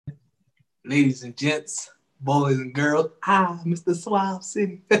ladies and gents, boys and girls. Mr. Suave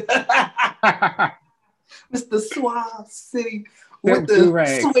City. Mr. Suave City with Silk do the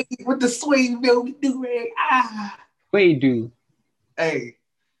rag. suede velvet do rag. Wait, dude. Hey,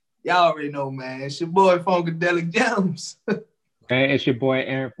 y'all already know, man. It's your boy Funkadelic Gems. Man, it's your boy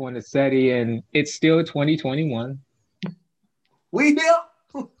Aaron Fornasetti, and it's still 2021. We here.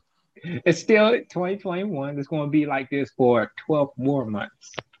 It's still 2021. It's going to be like this for 12 more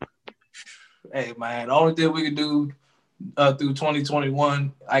months. Hey, man. The only thing we can do through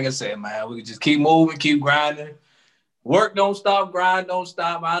 2021, like I said, man, we can just keep moving, keep grinding. Work don't stop, grind don't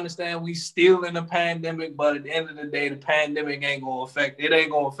stop. I understand we still in a pandemic, but at the end of the day, the pandemic ain't gonna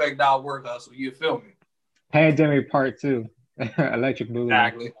affect our work hustle. You feel me? Pandemic Part 2. Electric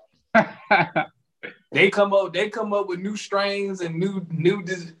Boogaloo. Exactly. They come up with new strains and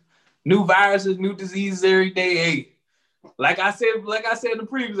new viruses, new diseases every day. Hey, like I said in the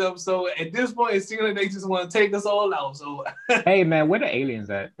previous episode, at this point, it seems like they just want to take us all out. So, Hey, man, where the aliens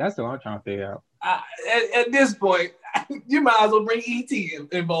at? That's what I'm trying to figure out. at this point, you might as well bring ET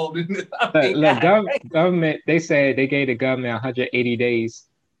involved in this. I Look, mean, look government, they said they gave the government 180 days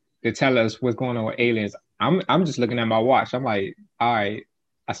to tell us what's going on with aliens. I'm just looking at my watch. I'm like, all right,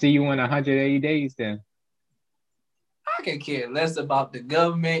 I see you in 180 days then. I can care less about the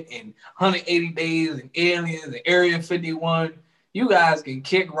government and 180 days and aliens and Area 51. You guys can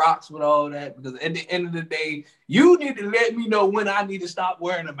kick rocks with all that because at the end of the day, you need to let me know when I need to stop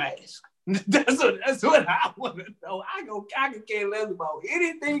wearing a mask. That's what I want to know. I can care less about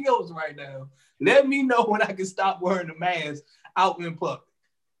anything else right now. Let me know when I can stop wearing a mask out in public.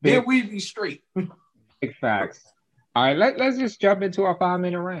 Then Big, we be straight. big facts. All right, let's just jump into our 5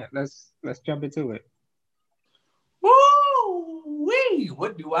 minute rant. Let's jump into it. Woo-wee!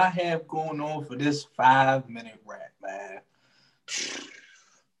 What do I have going on for this 5 minute rant, man?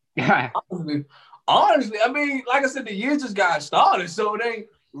 Yeah, Honestly, I mean, like I said, the year just got started, so it ain't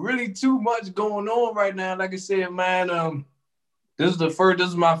really too much going on right now. Like I said, man, this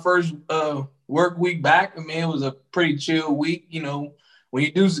is my first work week back. I mean, it was a pretty chill week. You know, when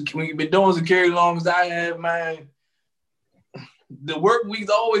you've been doing security as long as I have, man, the work weeks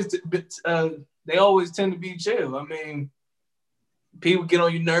they always tend to be chill. I mean, people get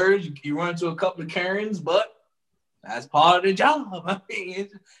on your nerves. You run into a couple of Karens, but that's part of the job. I mean,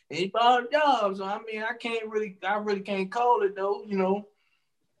 it's part of the job. So I mean, I really can't call it though. You know,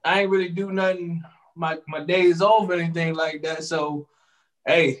 I ain't really do nothing my days off or anything like that. So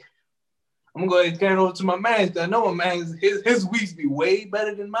hey, I'm gonna go ahead and turn it over to my man. Cause I know my man, his weeks be way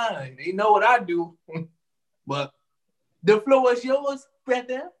better than mine. They know what I do, but the floor is yours,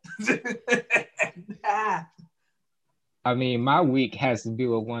 brother. I mean, my week has to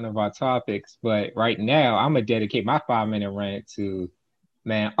do with one of our topics, but right now I'm gonna dedicate my 5 minute rant to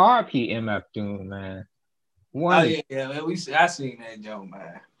man RPMF Doom, man. Oh One of yeah, I seen that joke,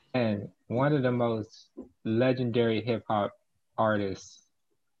 man. and one of the most legendary hip hop artists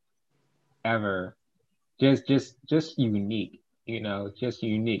ever. Just unique, just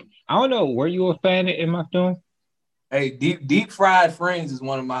unique. I don't know. Were you a fan of MF Doom? Hey, deep fried friends is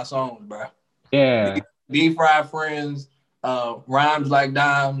one of my songs, bro. Yeah, Deep fried friends, rhymes like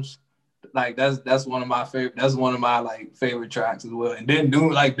dimes. Like that's one of my favorite. That's one of my like favorite tracks as well. And then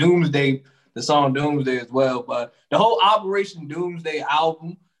Doomsday, the song Doomsday as well. But the whole Operation Doomsday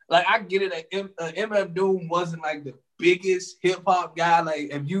album, like I get it. MF Doom wasn't like the biggest hip hop guy. Like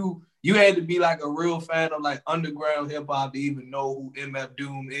if you had to be like a real fan of like underground hip hop to even know who MF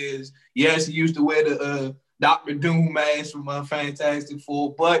Doom is. Yes, he used to wear the Doctor Doom mask from Fantastic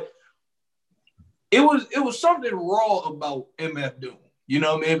Four, but it was something raw about MF Doom. You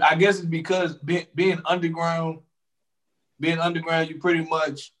know what I mean? I guess it's because being underground, you pretty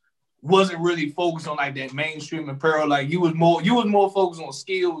much wasn't really focused on like that mainstream apparel. Like you was more focused on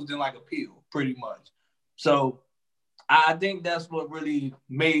skills than like appeal, pretty much. So I think that's what really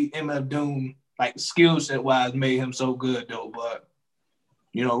made MF Doom like skill set wise made him so good though. But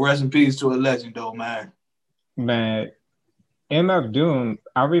rest in peace to a legend though, man. man. MF Doom.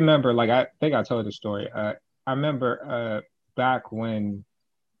 I remember, like I think I told the story. I remember back when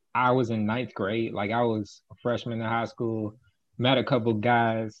I was in ninth grade, like I was a freshman in high school, met a couple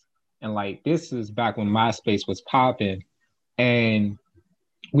guys, and like this is back when MySpace was popping, and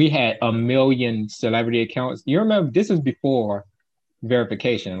we had a million celebrity accounts. You remember this is before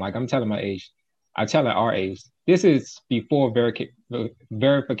verification. Like I'm telling my age, I'm telling our age. This is before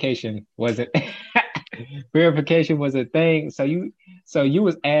verification wasn't verification was a thing. So you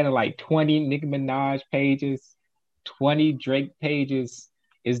was adding like 20 Nicki Minaj pages, 20 Drake pages.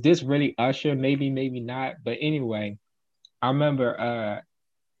 Is this really Usher? Maybe, maybe not. But anyway, I remember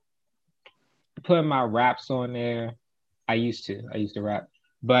putting my raps on there. I used to rap,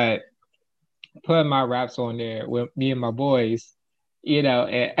 but putting my raps on there with me and my boys,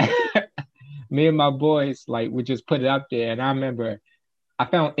 and me and my boys like would just put it up there. And I remember I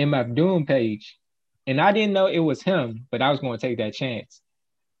found MF Doom page, and I didn't know it was him, but I was going to take that chance,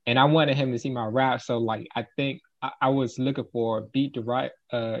 and I wanted him to see my rap. So like I think I was looking for a beat to write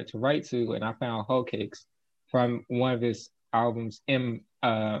to, and I found Hoe Cakes from one of his albums,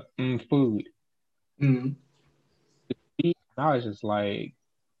 Food. Mm-hmm. And I was just like,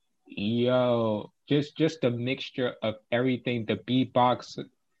 yo, just the mixture of everything, the beatbox,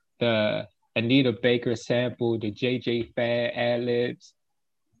 the Anita Baker sample, the JJ Fad ad libs.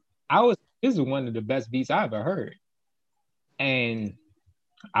 This is one of the best beats I ever heard. And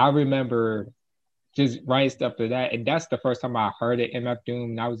I remember just writing stuff to that. And that's the first time I heard it, MF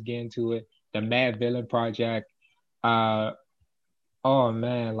Doom, and I was getting to it. The Mad Villain Project. Oh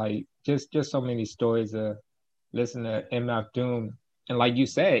man, like just so many stories of listening to MF Doom. And like you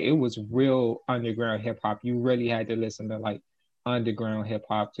said, it was real underground hip hop. You really had to listen to like underground hip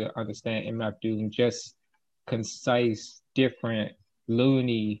hop to understand MF Doom. Just concise, different,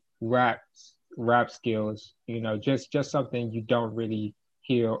 loony rap skills. Just something you don't really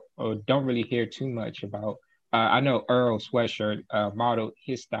hear or don't really hear too much about. I know Earl Sweatshirt modeled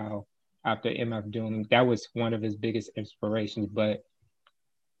his style after MF Doom. That was one of his biggest inspirations. But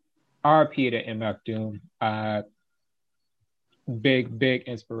RP to MF Doom. Big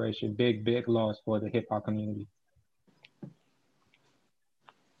inspiration, big loss for the hip hop community.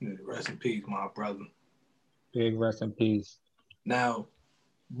 Rest in peace, my brother. Big rest in peace. Now,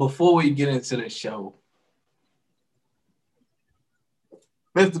 before we get into the show,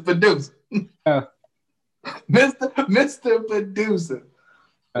 Mr. Producer. Mr. Producer.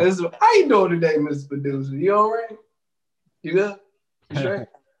 How you doing today, Mr. Producer? You all right? You good? You sure?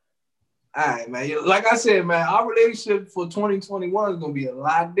 All right, man. Like I said, man, our relationship for 2021 is going to be a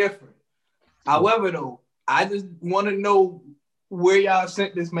lot different. However, though, I just want to know where y'all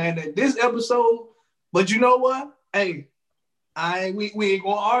sent this man at this episode. But you know what? Hey, we ain't going to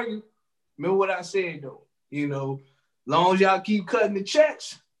argue. Remember what I said, though. Long as y'all keep cutting the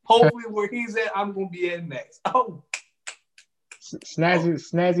checks, hopefully where he's at, I'm going to be at next. Oh.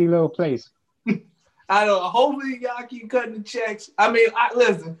 Snazzy little place. I don't know. Hopefully y'all keep cutting the checks. I mean,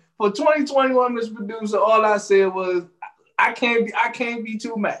 listen, for 2021, Mr. Producer, all I said was I can't be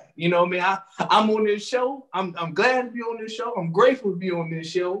too mad. You know what I mean? I'm on this show. I'm glad to be on this show. I'm grateful to be on this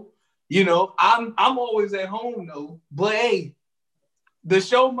show. I'm always at home though. But hey, the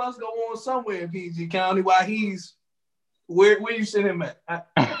show must go on somewhere in PG County while he's where you send him at. I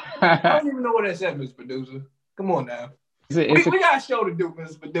don't even know where that's at, Mr. Producer. Come on now. We got a show to do,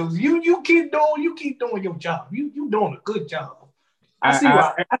 Mr. Producer. You keep doing your job. You doing a good job. I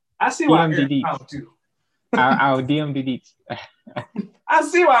see why Aaron found you. I'll DM the deets. I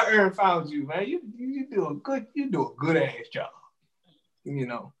see why Aaron found you, man. You do a good ass job.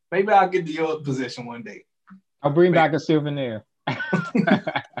 Maybe I'll get to your position one day. I'll bring back a souvenir. He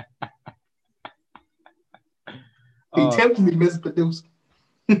tempted me, Mr. Producer.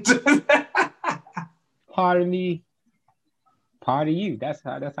 Pardon me. Part of you. That's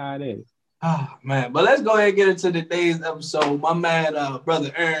how it is. Ah, man. But let's go ahead and get into today's episode. My man,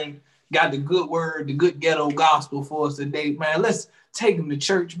 brother Aaron, got the good word, the good ghetto gospel for us today, man. Let's take him to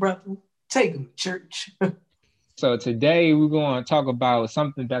church, brother. Take him to church. So today we're going to talk about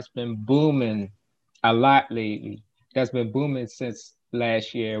something that's been booming a lot lately. That's been booming since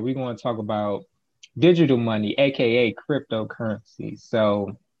last year. We're going to talk about digital money, aka cryptocurrency.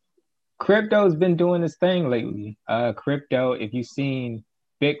 So crypto's been doing this thing lately. Crypto, if you've seen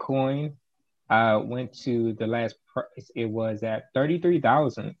Bitcoin, went to the last price. It was at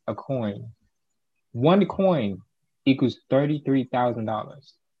 33,000 a coin. One coin equals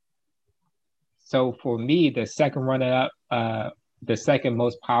 $33,000. So for me, the second runner-up, the second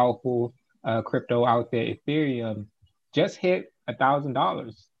most powerful crypto out there, Ethereum, just hit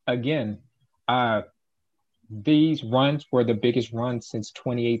 $1,000 again. These runs were the biggest runs since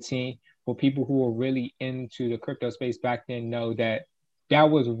 2018. For people who were really into the crypto space back then, know that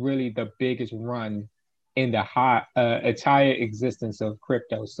was really the biggest run in the entire existence of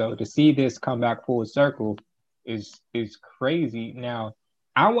crypto. So to see this come back full circle is crazy. Now,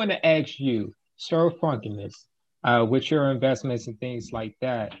 I want to ask you, Sir Funkiness, with your investments and things like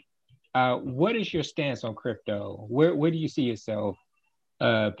that, what is your stance on crypto? Where do you see yourself?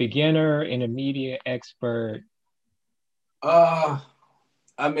 Beginner, intermediate, expert? I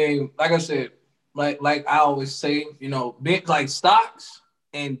mean, like I said, like I always say, like stocks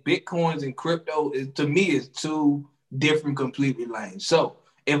and Bitcoins and crypto to me is two different completely lanes. So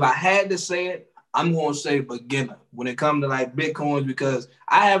if I had to say it, I'm gonna say beginner when it comes to like Bitcoins, because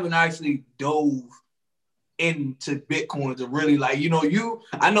I haven't actually dove into Bitcoins to really like,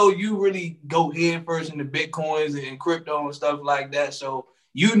 I know you really go head first into Bitcoins and crypto and stuff like that. So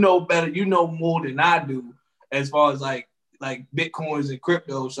you know better, you know more than I do as far as like Bitcoins and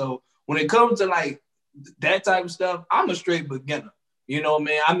crypto. So when it comes to like that type of stuff, I'm a straight beginner. You know,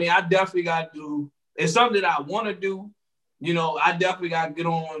 man. I mean, I definitely got to do. It's something that I want to do. You know, I definitely got to get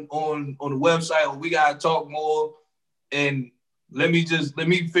on the website, or we got to talk more. And let me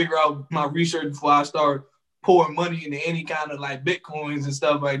figure out my research before I start pouring money into any kind of like Bitcoins and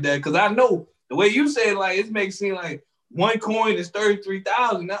stuff like that. Because I know the way you say it, like it makes it seem like one coin is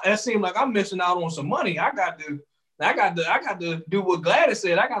 33,000. That seems like I'm missing out on some money. I got to do what Gladys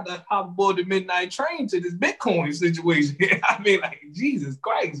said. I got to hop aboard the midnight train to this Bitcoin situation. I mean, like, Jesus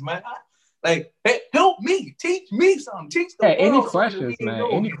Christ, man. Like, hey, help me, teach me something, teach the world. Any questions, man?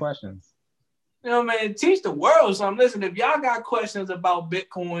 Any questions? You know, man, teach the world something. Listen, if y'all got questions about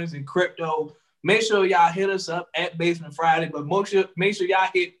Bitcoins and crypto, make sure y'all hit us up at Basement Friday, but make sure y'all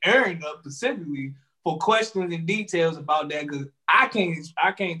hit Aaron up specifically for questions and details about that, because I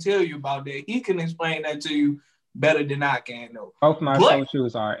can't tell you about that. He can explain that to you better than I can, though. Both my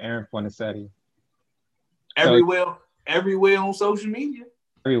socials are Aaron Fornasetti. Everywhere on social media.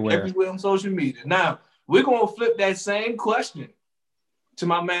 Everywhere on social media. Now, we're going to flip that same question to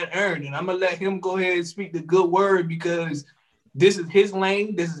my man Aaron, and I'm going to let him go ahead and speak the good word, because this is his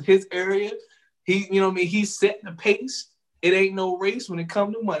lane. This is his area. He, you know what I mean? He set the pace. It ain't no race when it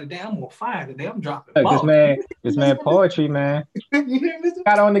comes to money. Damn, I'm on fire today. I'm dropping balls. This man poetry, man.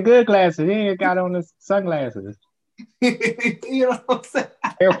 Got on the good glasses. He ain't got on the sunglasses. You know what I'm saying?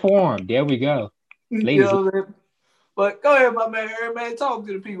 Air form. There we go. You know, but go ahead, my man Aaron, man. Talk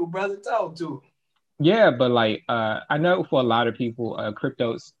to the people, brother. Talk to them. Yeah, but like I know for a lot of people,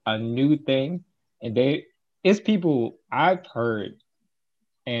 crypto's a new thing, and it's people I've heard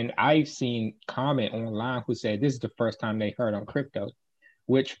and I've seen comment online who said this is the first time they heard on crypto,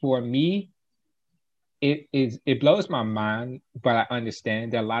 which for me, it blows my mind, but I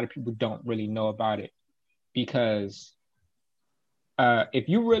understand that a lot of people don't really know about it, because if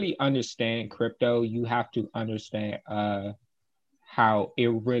you really understand crypto, you have to understand how it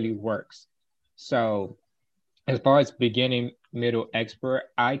really works. So as far as beginning, middle, expert,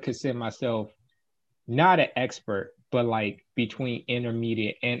 I consider myself not an expert, but like between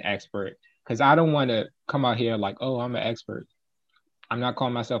intermediate and expert, because I don't want to come out here like, oh, I'm an expert. I'm not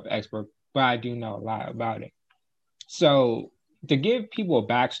calling myself an expert, but I do know a lot about it. So to give people a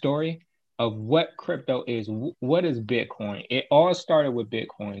backstory of what crypto is, what is Bitcoin? It all started with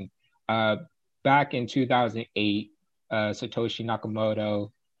Bitcoin. Back in 2008, Satoshi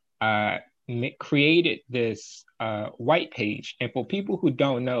Nakamoto created this white page. And for people who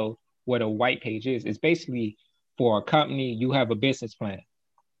don't know what a white page is, it's basically for a company, you have a business plan.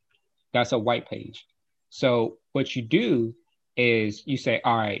 That's a white page. So what you do is you say,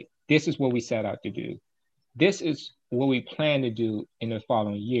 all right, this is what we set out to do. This is what we plan to do in the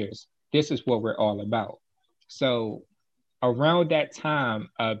following years. This is what we're all about. So around that time,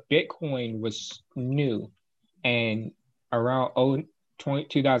 Bitcoin was new. And around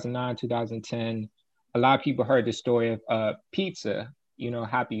 2009, 2010, a lot of people heard the story of pizza,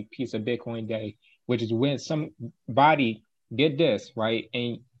 Happy Pizza Bitcoin Day, which is when somebody did this, right?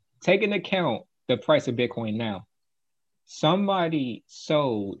 And take into account the price of Bitcoin now. Somebody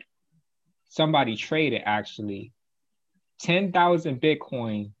traded actually 10,000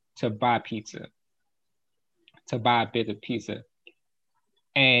 Bitcoin to buy pizza, to buy a bit of pizza.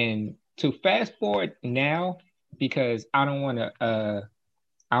 And to fast forward now, because I don't want to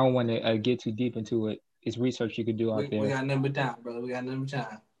get too deep into it. It's research you could do out there. We got number time, brother. We got number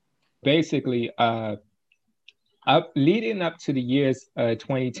time. Basically, leading up to the years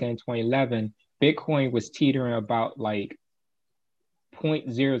 2010, 2011, Bitcoin was teetering about like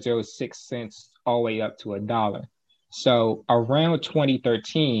 0.006 cents all the way up to $1. So around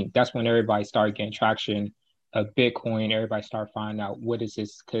 2013, that's when everybody started getting traction of Bitcoin. Everybody started finding out what is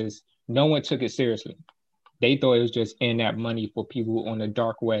this, because no one took it seriously. They thought it was just in that money for people on the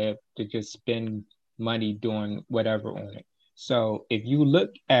dark web to just spend money doing whatever on it. So if you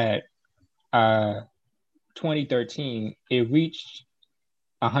look at 2013, it reached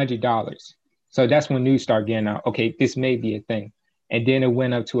 $100. So that's when news started getting out. Okay, this may be a thing. And then it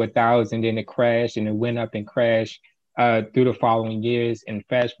went up to 1,000, then it crashed, and it went up and crashed through the following years. And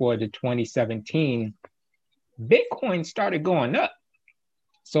fast forward to 2017, Bitcoin started going up.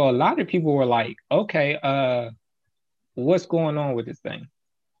 So a lot of people were like, okay, what's going on with this thing?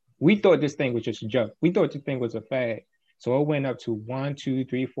 We thought this thing was just a joke. We thought this thing was a fad. So it went up to 1, 2,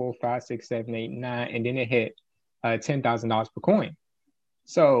 3, 4, 5, 6, 7, 8, 9, and then it hit $10,000 per coin.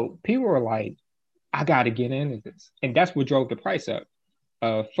 So people were like, I got to get into this. And that's what drove the price up.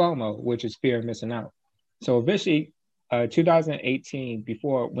 FOMO, which is fear of missing out. So eventually, 2018,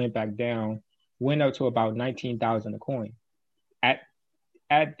 before it went back down, went up to about 19,000 a coin.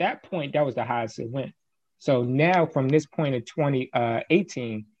 At that point, that was the highest it went. So now, from this point in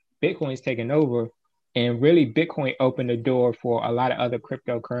 2018, Bitcoin's taken over, and really Bitcoin opened the door for a lot of other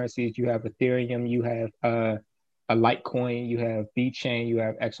cryptocurrencies. You have Ethereum, you have a Litecoin, you have VeChain, you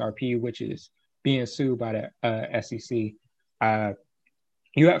have XRP, which is being sued by the SEC.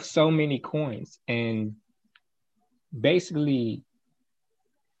 You have so many coins, and basically,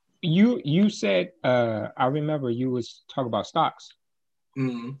 you said I remember you was talking about stocks.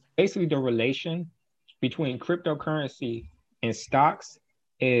 Mm-hmm. Basically, the relation between cryptocurrency and stocks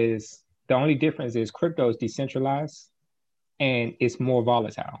is the only difference is crypto is decentralized and it's more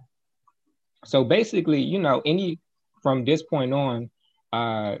volatile. So basically, from this point on,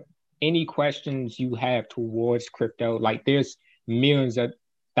 any questions you have towards crypto, like there's millions of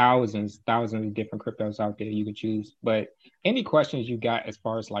thousands of different cryptos out there you can choose. But any questions you got as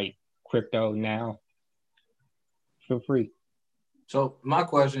far as like crypto now, feel free. So my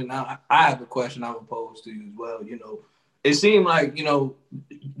question now, I have a question I would pose to you as well. It seemed like,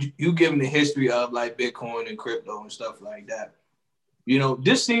 you giving the history of like Bitcoin and crypto and stuff like that.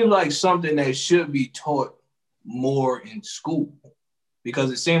 This seems like something that should be taught more in school,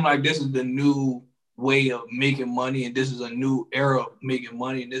 because it seemed like this is the new way of making money, and this is a new era of making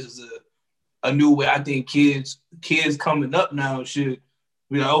money, and this is a new way. I think kids coming up now should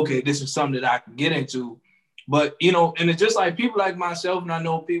be like, okay, this is something that I can get into. But, and it's just like people like myself, and I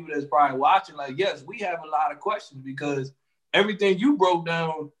know people that's probably watching, like, yes, we have a lot of questions, because everything you broke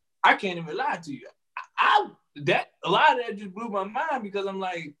down, I can't even lie to you. A lot of that just blew my mind, because I'm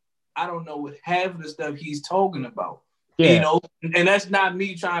like, I don't know what half of the stuff he's talking about. Yeah. And that's not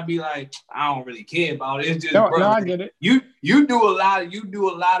me trying to be like, I don't really care about it. It's just, no, I get it. You do a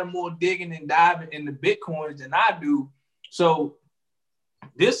lot of more digging and diving into Bitcoins than I do. So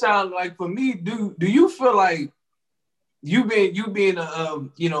this sounds like, for me, do you feel like you being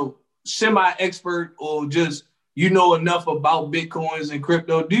a semi-expert, or just enough about Bitcoins and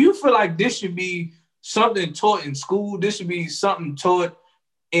crypto, do you feel like this should be something taught in school? This should be something taught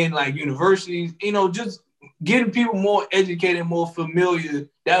in like universities, just getting people more educated, more familiar.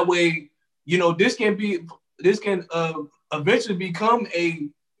 That way, this can eventually become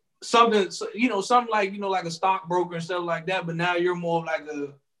something like, like a stockbroker and stuff like that. But now you're more like I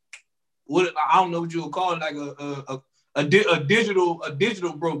don't know what you would call it, like a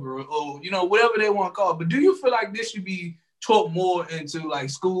digital broker, or whatever they want to call it. But do you feel like this should be taught more into like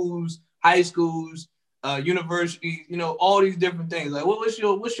schools, high schools, universities, all these different things? Like, what's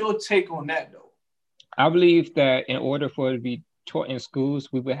your take on that though? I believe that in order for it to be taught in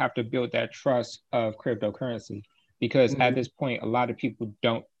schools, we would have to build that trust of cryptocurrency, because at this point, a lot of people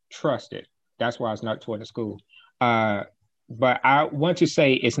don't trust it. That's why it's not taught in school. But I want to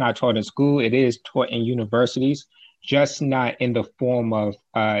say it's not taught in school. It is taught in universities, just not in the form of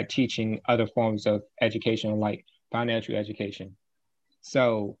teaching other forms of education, like financial education.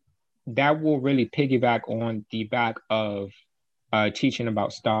 So that will really piggyback on the back of teaching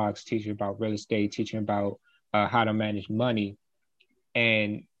about stocks, teaching about real estate, teaching about how to manage money.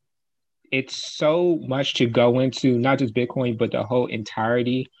 And it's so much to go into, not just Bitcoin, but the whole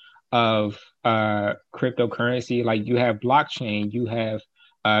entirety of cryptocurrency. Like you have blockchain, you have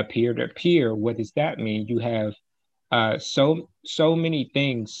peer-to-peer. What does that mean? You have so many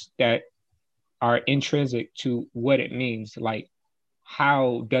things that are intrinsic to what it means. Like,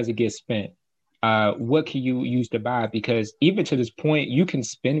 how does it get spent? What can you use to buy? Because even to this point, you can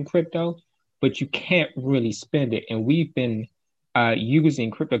spend crypto, but you can't really spend it. And we've been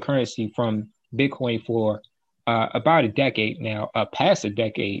using cryptocurrency from Bitcoin for about a decade now, past a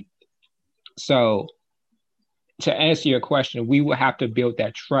decade. So to answer your question, we will have to build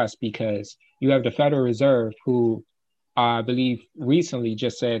that trust, because you have the Federal Reserve, who I believe recently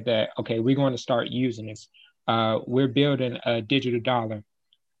just said that, okay, we're going to start using this. We're building a digital dollar,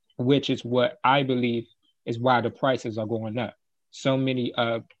 which is what I believe is why the prices are going up. So many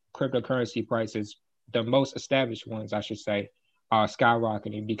cryptocurrency prices, the most established ones, I should say, are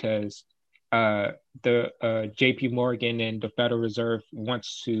skyrocketing, because the JP Morgan and the Federal Reserve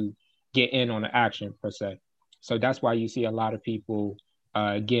wants to get in on the action, per se. So that's why you see a lot of people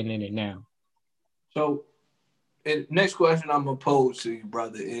getting in it now. So, and next question I'm gonna pose to you,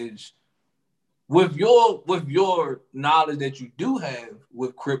 brother, is with your knowledge that you do have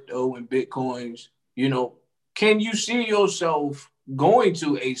with crypto and Bitcoins, can you see yourself going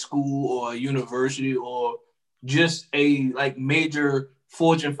to a school or a university or just a like major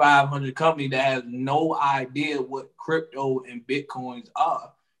Fortune 500 company that has no idea what crypto and bitcoins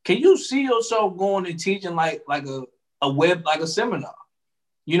are? Can you see yourself going and teaching like a web like a seminar?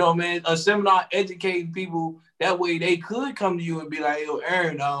 You know, man, a seminar educating people that way they could come to you and be like, yo,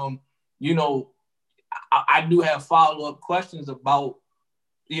 Aaron, you know, I do have follow-up questions about,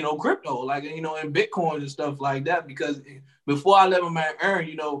 you know, crypto, like, you know, and Bitcoins and stuff like that. Because before I let my man Aaron,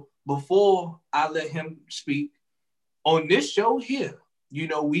 you know, before I let him speak on this show here, you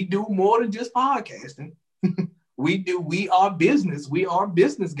know, we do more than just podcasting. We are business. We are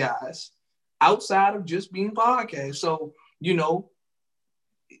business guys outside of just being podcasts. So, you know,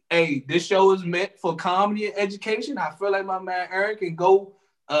 hey, this show is meant for comedy and education. I feel like my man Aaron can go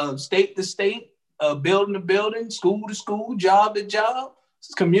state to state, building to building, school to school, job to job,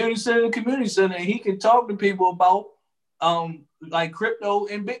 community center to community center, and he can talk to people about like crypto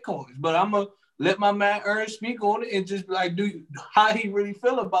and bitcoins. But I'm gonna let my man Aaron speak on it and just like do how he really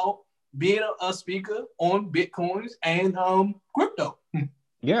feel about being a speaker on bitcoins and crypto.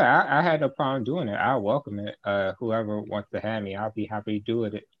 Yeah, I had no problem doing it. I welcome it. Whoever wants to have me, I'll be happy to do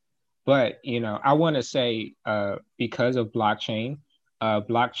it. But I want to say because of blockchain.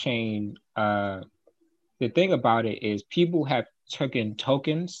 The thing about it is people have taken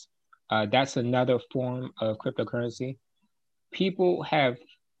tokens. That's another form of cryptocurrency. People have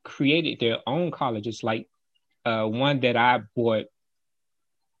created their own colleges, like one that I bought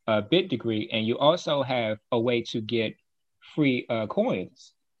a Bit Degree, and you also have a way to get free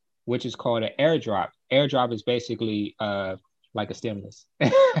coins, which is called an airdrop. Airdrop is basically like a stimulus.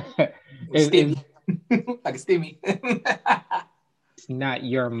 Stimmy. Like a stimmy. It's not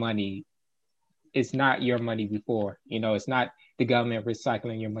your money. It's not your money before. It's not the government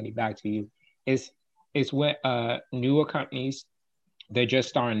recycling your money back to you. It's what newer companies, they're just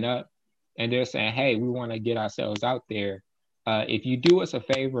starting up and they're saying, hey, we want to get ourselves out there. If you do us a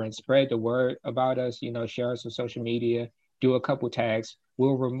favor and spread the word about us, share us on social media, do a couple tags, we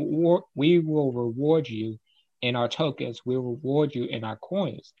will reward you in our tokens. We'll reward you in our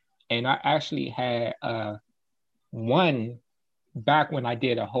coins. And I actually had one back when I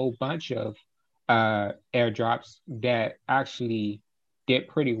did a whole bunch of airdrops that actually did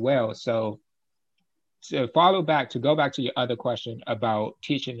pretty well. So to go back to your other question about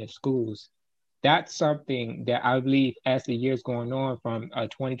teaching in schools, that's something that I believe as the years going on from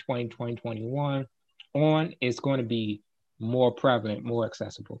 2020, 2021 on, is going to be more prevalent, more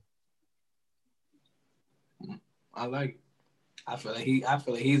accessible. I like it. I feel like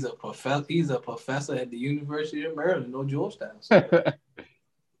he's a professor. He's a professor at the University of Maryland, no Georgetown. So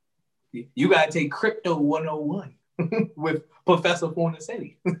you gotta take Crypto 101 with Professor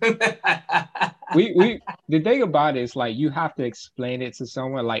Fornasetti. we the thing about it is, like, you have to explain it to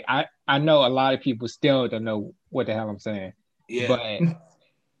someone. Like, I know a lot of people still don't know what the hell I'm saying. Yeah. But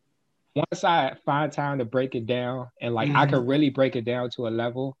once I find time to break it down, and like I can really break it down to a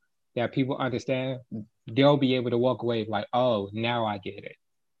level that people understand, they'll be able to walk away like, oh, now I get it.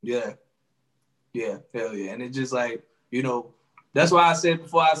 Yeah. Hell yeah. And it's just like, that's why I said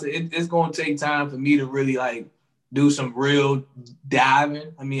before, it's going to take time for me to really like do some real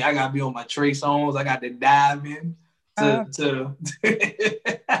diving. I mean, I got to be on my Trey Songz. I got to dive in to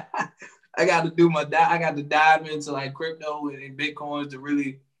I got to dive into like crypto and Bitcoins to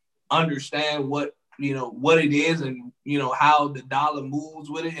really understand what it is, and how the dollar moves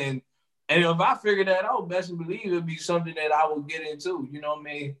with it. And if I figure that out, best and believe it'll be something that I will get into.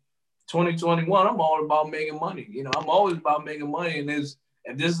 2021, I'm all about making money. I'm always about making money. And if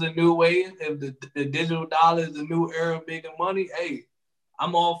this is a new way, if the digital dollar is the new era of making money, hey,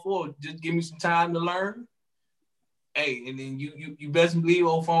 I'm all for it. Just give me some time to learn. Hey, and then you best believe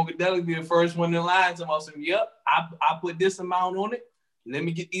old Funkadelic be the first one in line to say, yep, I put this amount on it. Let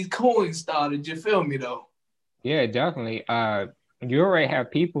me get these coins started. You feel me though? Yeah, definitely. You already have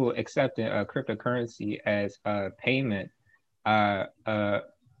people accepting cryptocurrency as payment.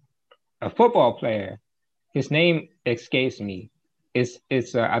 A football player, his name escapes me. It's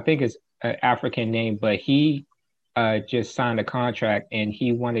I think it's an African name, but he just signed a contract and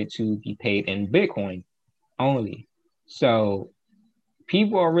he wanted to be paid in Bitcoin only. So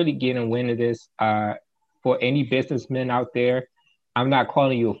people are really getting wind of this. For any businessmen out there, I'm not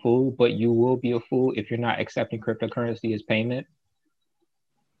calling you a fool, but you will be a fool if you're not accepting cryptocurrency as payment,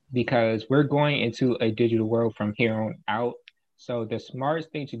 because we're going into a digital world from here on out. So the smartest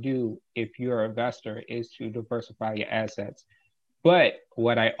thing to do if you're an investor is to diversify your assets. But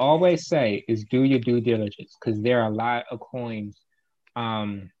what I always say is do your due diligence, because there are a lot of coins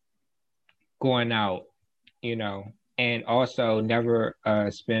going out you know, and also never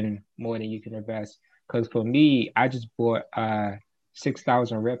spend more than you can invest. Because for me, I just bought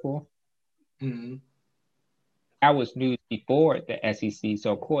 6,000 Ripple. Mm-hmm. That was news before the SEC,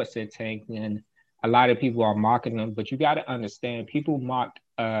 so of course it tanked, and a lot of people are mocking them. But you got to understand, people mocked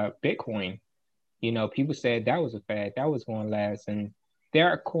Bitcoin. You know, people said that was a fad, that was going to last, and there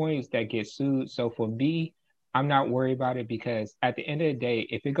are coins that get sued. So for me, I'm not worried about it because at the end of the day,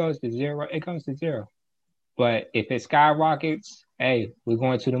 if it goes to zero, it comes to zero. But if it skyrockets, hey, we're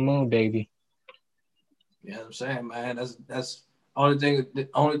going to the moon, baby. You know what I'm saying, man? That's only thing. The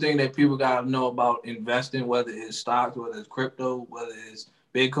only thing that people gotta know about investing, whether it's stocks, whether it's crypto, whether it's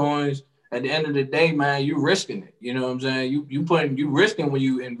bitcoins. At the end of the day, man, you risking it. You know what I'm saying? You risking when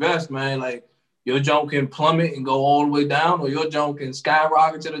you invest, man. Like your junk can plummet and go all the way down, or your junk can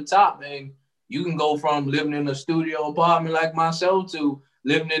skyrocket to the top, man. You can go from living in a studio apartment like myself to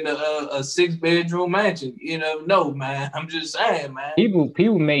living in a 6 bedroom mansion. You never know, man. I'm just saying, man.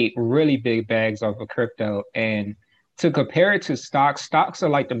 People made really big bags off of crypto, and to compare it to stocks, stocks are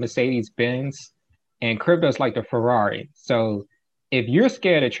like the Mercedes Benz, and crypto is like the Ferrari. So if you're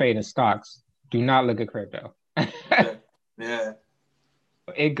scared of trading stocks, do not look at crypto. Yeah. Yeah.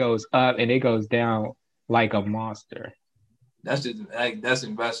 It goes up and it goes down like a monster. That's just like that's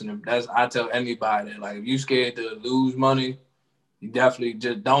investing. That's I tell anybody that like if you scared to lose money, you definitely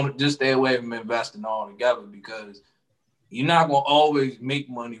just stay away from investing altogether because you're not gonna always make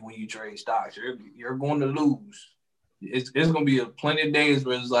money when you trade stocks. You're going to lose. It's gonna be a plenty of days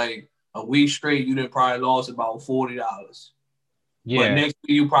where it's like a week straight you done probably lost about $40. But Yeah, next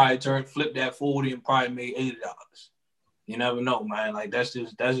week you probably flip that 40 and probably made $80. You never know, man. Like that's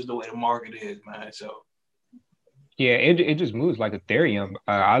just the way the market is, man. So yeah, it just moves like Ethereum.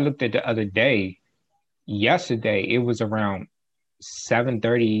 I looked at the other day, yesterday, it was around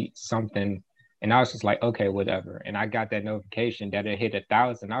 730 something. And I was just like, okay, whatever. And I got that notification that it hit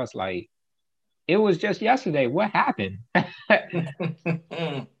 1,000. I was like, it was just yesterday. What happened? I see what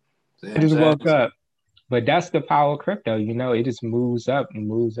I'm just saying? woke up. But that's the power of crypto, you know, it just moves up and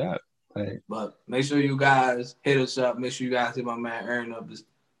moves up. But But make sure you guys hit us up. Make sure you guys hit my man Aaron up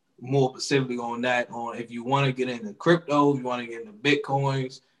more specifically on that. On if you want to get into crypto, if you want to get into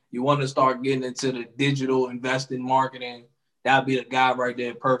bitcoins, you want to start getting into the digital investing marketing, that'd be the guy right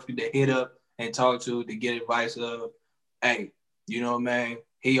there, perfect to hit up and talk to get advice of. Hey, you know, man,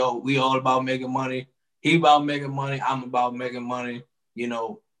 we all about making money. He about making money. I'm about making money. You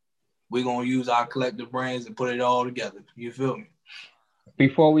know, we're gonna use our collective brains and put it all together. You feel me?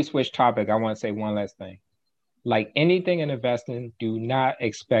 before we switch topic, I want to say one last thing. Like anything in investing, do not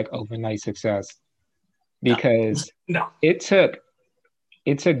expect overnight success No, because no. it took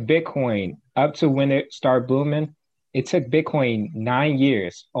it took Bitcoin up to when it started booming. It took Bitcoin 9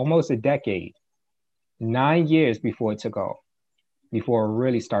 years, almost a decade, 9 years before it took off, before it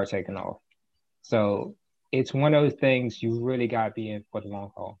really started taking off. So it's one of those things you really got to be in for the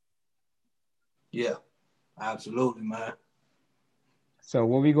long haul. Yeah, absolutely, man. So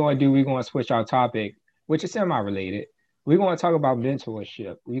what we're going to do, we're going to switch our topic, which is semi-related. We're going to talk about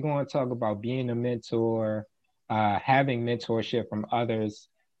mentorship. We're going to talk about being a mentor, having mentorship from others,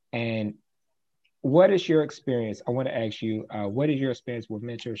 and what is your experience? I want to ask you, what is your experience with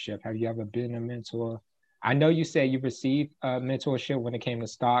mentorship? Have you ever been a mentor? I know you said you received mentorship when it came to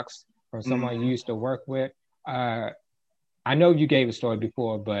stocks from someone you Mm-hmm. used to work with. Uh, I know you gave a story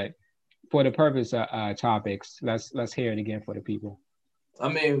before, but for the purpose of topics, let's hear it again for the people. I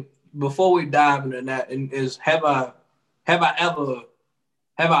mean, before we dive into that, and is have I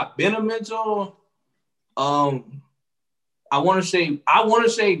been a mentor? Um, I want to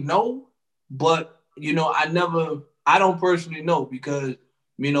say no, but I don't personally know because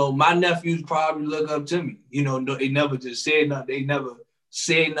my nephews probably look up to me. They never just said nothing. They never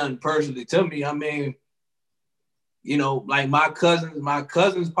said nothing personally to me. I mean, like my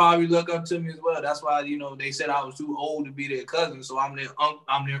cousins probably look up to me as well. That's why, they said I was too old to be their cousin. So I'm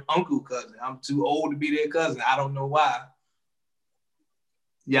their uncle cousin. I'm too old to be their cousin. I don't know why.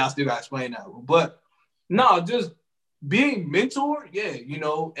 Yeah, I still gotta explain that one. But no, just being mentored, yeah,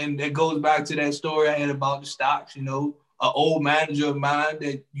 and that goes back to that story I had about the stocks, an old manager of mine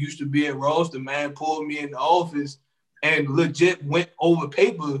that used to be at Ross, the man pulled me in the office and legit went over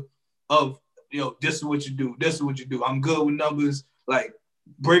paper of, this is what you do. This is what you do. I'm good with numbers, like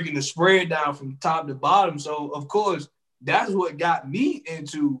breaking the spread down from top to bottom. So, of course, that's what got me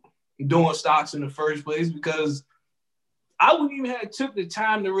into doing stocks in the first place because I wouldn't even have took the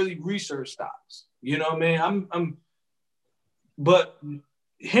time to really research stocks. You know what I mean? But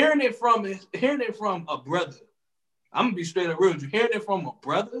hearing it from a brother, I'm gonna be straight up real with you. Hearing it from a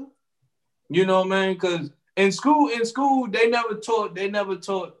brother, you know what I mean? Because in school, they never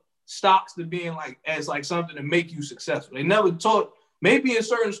taught stocks to being like as like something to make you successful. They never taught, maybe in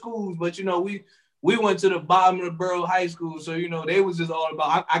certain schools, but you know, we went to the bottom of the borough high school, so you know, they was just all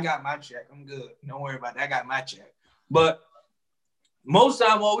about I got my check, I'm good. Don't worry about that. I got my check. But most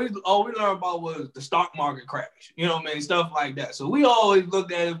time all we learned about was the stock market crash, you know what I mean? Stuff like that. So we always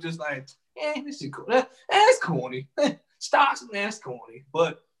looked at it just like, this is cool. That's corny. Stocks, man, that's corny.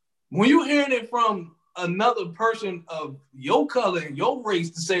 But when you hearing it from another person of your color and your race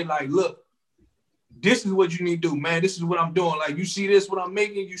to say, like, look, this is what you need to do, man. This is what I'm doing. Like, you see this, what I'm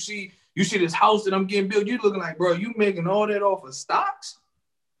making, you see this house that I'm getting built. You're looking like, bro, you making all that off of stocks?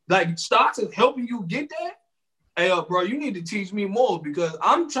 Like, stocks is helping you get that? Hey, bro, you need to teach me more because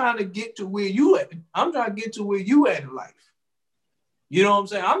I'm trying to get to where you at. I'm trying to get to where you at in life. You know what I'm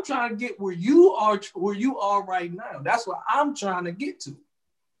saying? I'm trying to get where you are right now. That's what I'm trying to get to.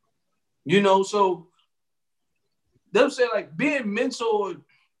 You know, so they'll say like being mentored.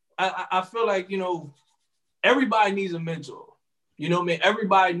 I feel like, you know, everybody needs a mentor. You know what I mean?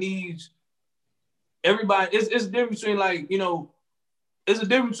 Everybody. It's a difference between like, you know, it's a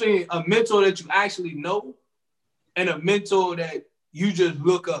difference between a mentor that you actually know and a mentor that you just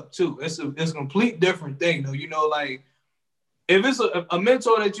look up to. It's a complete different thing, though. You know, like if it's a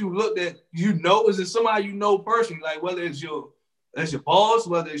mentor that you look at, you know, is it somebody you know personally, like whether it's your boss,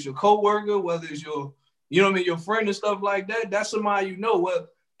 whether it's your coworker, whether it's your, you know what I mean, your friend and stuff like that. That's somebody you know. Well,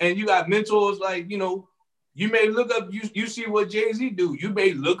 and you got mentors like, you know, you may look up, you see what Jay-Z do. You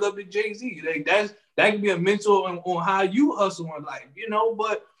may look up to Jay-Z. Like that can be a mentor on how you hustle in life, you know,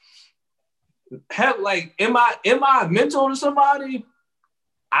 but have like, am I a mentor to somebody?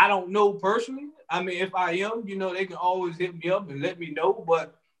 I don't know personally. I mean, if I am, you know, they can always hit me up and let me know.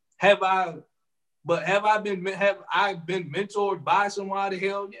 But have I been mentored by somebody?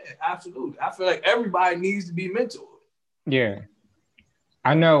 Hell yeah, absolutely. I feel like everybody needs to be mentored. Yeah,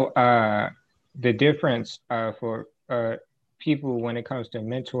 I know the difference for people when it comes to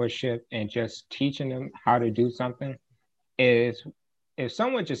mentorship and just teaching them how to do something is if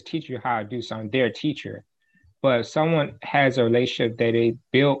someone just teach you how to do something, they're a teacher. But if someone has a relationship that they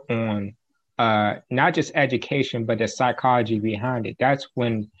built on not just education, but the psychology behind it, that's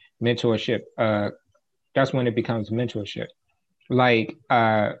when mentorship, that's when it becomes mentorship. Like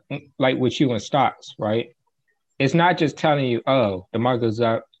with you and stocks, right? It's not just telling you, oh, the market's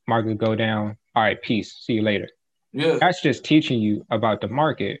up, market go down. All right, peace. See you later. Yeah. That's just teaching you about the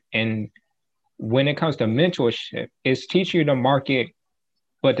market. And when it comes to mentorship, it's teaching you the market,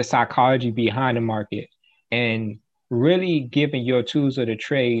 but the psychology behind the market and really giving your tools of the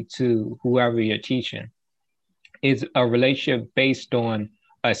trade to whoever you're teaching. It's a relationship based on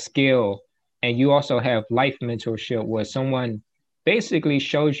a skill. And you also have life mentorship where someone basically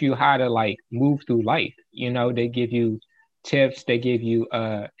shows you how to like move through life. You know, they give you tips, they give you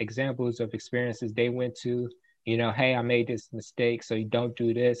examples of experiences they went to, you know, hey, I made this mistake, so you don't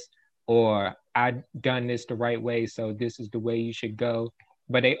do this, or I done this the right way, so this is the way you should go.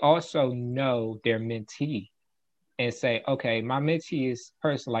 But they also know their mentee and say, okay, my mentee is a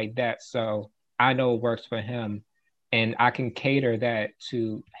person like that, so I know it works for him, and I can cater that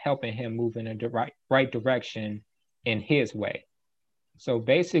to helping him move in a right direction in his way. So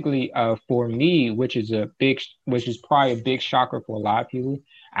basically, for me, which is probably a big shocker for a lot of people,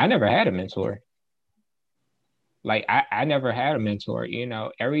 I never had a mentor. Like I never had a mentor. You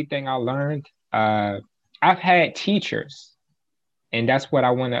know, everything I learned, I've had teachers, and that's what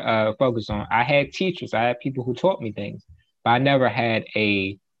I want to focus on. I had teachers. I had people who taught me things, but I never had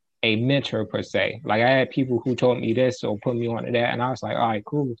a mentor per se. Like I had people who taught me this or put me on to that, and I was like, all right,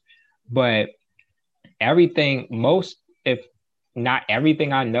 cool. But everything, most if not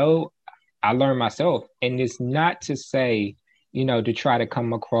everything I know, I learned myself. And it's not to say, you know, to try to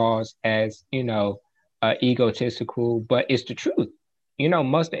come across as, you know, egotistical, but it's the truth. You know,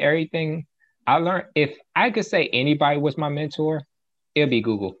 most of everything I learned, if I could say anybody was my mentor, it'll be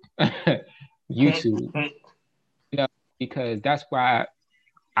Google, YouTube, you know, because that's why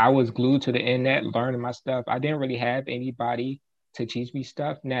I was glued to the internet learning my stuff. I didn't really have anybody to teach me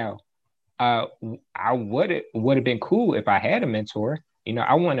stuff. Now, I would have been cool if I had a mentor. You know,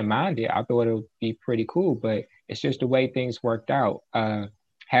 I wouldn't mind it. I thought it would be pretty cool, but it's just the way things worked out.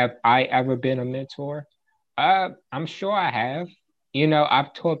 Have I ever been a mentor? I'm sure I have. You know,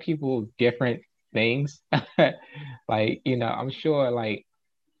 I've taught people different things. Like, you know, I'm sure like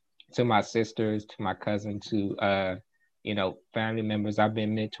to my sisters, to my cousin, to you know, family members, I've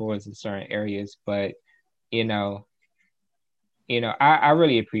been mentors in certain areas, but you know, I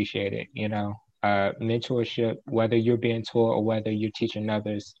really appreciate it, you know, mentorship, whether you're being taught or whether you're teaching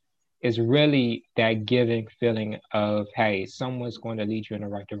others, It's really that giving feeling of, hey, someone's going to lead you in the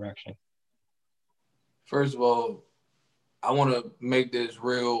right direction. First of all, I want to make this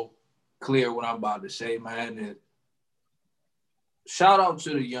real clear what I'm about to say, man. And shout out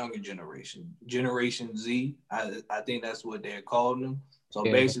to the younger generation, Generation Z. I think that's what they're calling them. So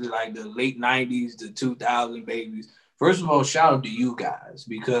Yeah. basically, like the late 90s to 2000 babies. First of all, shout out to you guys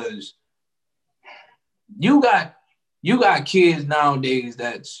because you got kids nowadays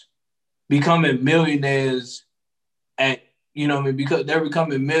that's becoming millionaires at, you know what I mean, because they're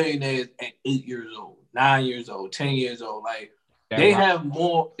becoming millionaires at 8 years old, 9 years old, 10 years old. Like they Right.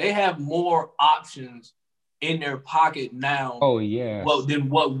 have more options in their pocket now. Oh yeah. Well, than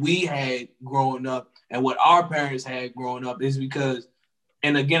what we had growing up and what our parents had growing up is because,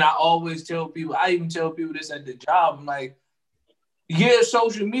 and again, I always tell people, I even tell people this at the job. I'm like, yeah,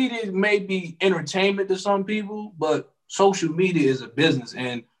 social media may be entertainment to some people, but social media is a business.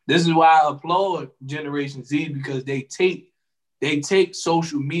 And this is why I applaud Generation Z because they take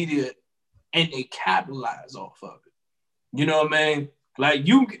social media and they capitalize off of it. You know what I mean? Like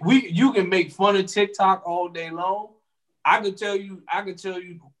you can make fun of TikTok all day long. I could tell you,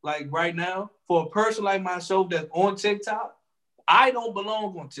 like right now, for a person like myself that's on TikTok, I don't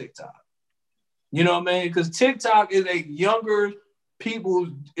belong on TikTok. You know what I mean? Because TikTok is a younger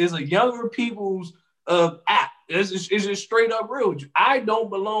people's app. It's just straight up real. I don't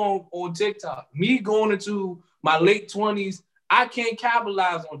belong on TikTok. Me going into my late 20s, I can't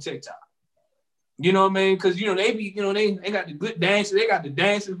capitalize on TikTok. You know what I mean? Because they got the good dances, they got the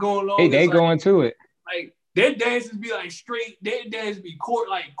dances going on. Hey, they like, going to it. Like their dances be like straight, their dances be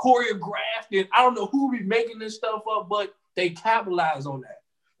choreographed, and I don't know who be making this stuff up, but they capitalize on that.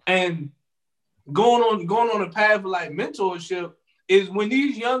 And going on a path of like mentorship is when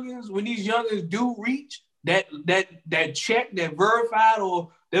these youngins do reach that check, that verified or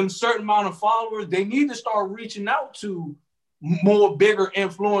them certain amount of followers, they need to start reaching out to more bigger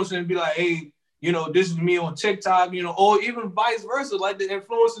influencers and be like, hey, this is me on TikTok, or even vice versa. Like the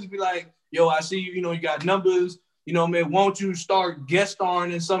influencers be like, yo, I see you, you got numbers, man, won't you start guest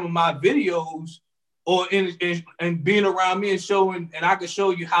starring in some of my videos or and being around me and I can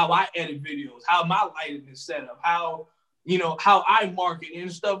show you how I edit videos, how my lighting is set up, how I market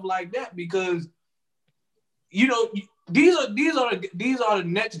and stuff like that, because these are the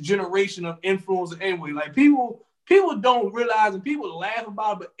next generation of influencers anyway. Like people don't realize and people laugh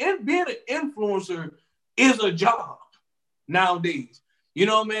about it, but being an influencer is a job nowadays. You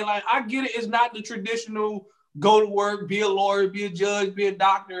know what I mean? Like I get it, it's not the traditional go to work, be a lawyer, be a judge, be a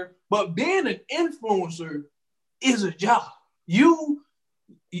doctor, but being an influencer is a job.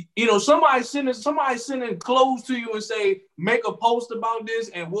 Somebody sending clothes to you and say, make a post about this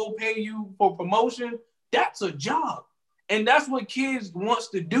and we'll pay you for promotion. That's a job. And that's what kids wants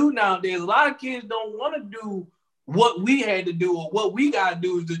to do nowadays. A lot of kids don't want to do what we had to do, or what we got to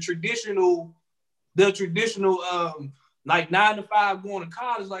do is the traditional like 9 to 5 going to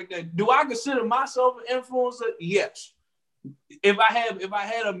college like that. Do I consider myself an influencer? Yes. If I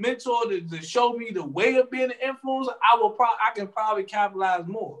had a mentor to show me the way of being an influencer, I can probably capitalize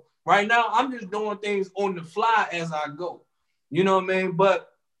more. Right now, I'm just doing things on the fly as I go. You know what I mean? But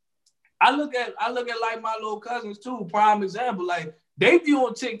I look at like my little cousins too, prime example. Like they be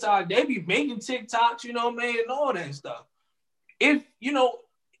on TikTok, they be making TikToks, you know what I mean, and all that stuff. And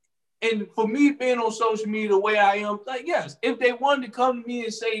for me being on social media the way I am, like, yes, if they wanted to come to me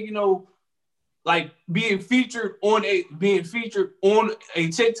and say, like being featured on a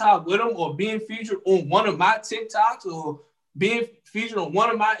TikTok with them, or being featured on one of my TikToks, or being featured on one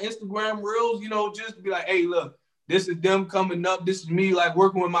of my Instagram reels, just to be like, hey, look, this is them coming up. This is me like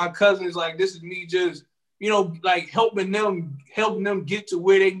working with my cousins. Like this is me just, like helping them get to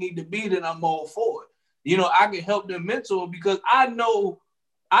where they need to be. Then I'm all for it. I can help them mentor because I know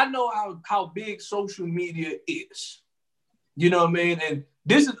how big social media is. You know what I mean? And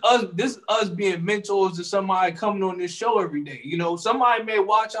this is us being mentors to somebody coming on this show every day. Somebody may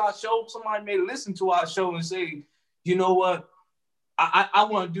watch our show, somebody may listen to our show and say, you know what, I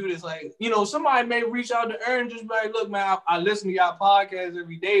want to do this. Like, somebody may reach out to Aaron and just be like, look, man, I listen to y'all podcast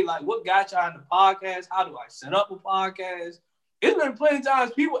every day. Like, what got y'all in the podcast? How do I set up a podcast? It's been plenty of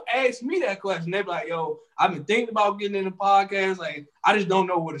times people ask me that question. They be like, yo, I've been thinking about getting in the podcast. Like, I just don't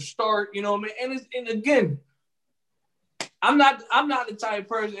know where to start. You know what I mean? And again, I'm not the type of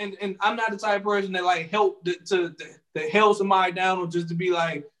person, and I'm not the type of person that like help to help somebody down, or just to be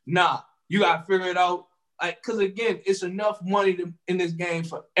like, nah, you gotta figure it out. Like, cause again, it's enough money in this game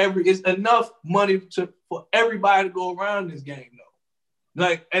it's enough money for everybody to go around this game though.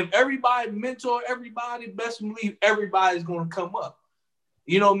 Like if everybody mentor everybody, best believe everybody's gonna come up.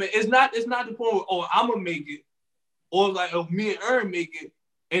 You know, man, it's not the point where, oh, I'm gonna make it, or like, oh, me and Aaron make it,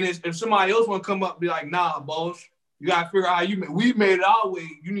 and if somebody else want to come up and be like, nah, boss, you gotta figure out how you made. We made it our way.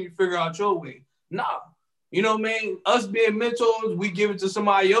 You need to figure out your way. Nah, you know what I mean? Us being mentors, we give it to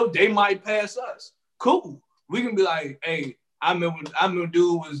somebody else. They might pass us. Cool. We can be like, hey, I remember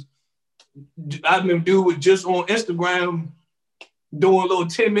dude was just on Instagram doing little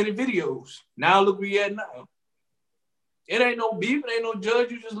 10-minute videos. Now look where we at now. It ain't no beef, it ain't no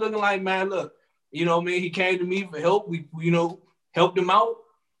judge. You just looking like, man, look, you know what I mean? He came to me for help. We you know, helped him out,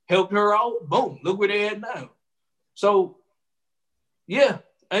 helped her out. Boom, look where they at now. So, yeah,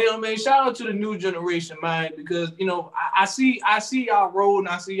 you know what I mean? Shout out to the new generation, man, because, you know, I see y'all road and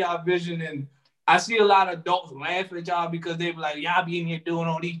I see y'all vision, and I see a lot of adults laughing at y'all because they be like, y'all be in here doing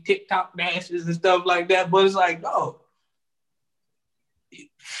all these TikTok dances and stuff like that. But it's like, no.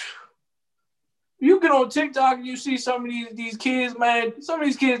 You get on TikTok and you see some of these kids, man. Some of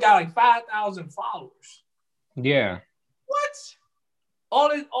these kids got like 5,000 followers. Yeah. What?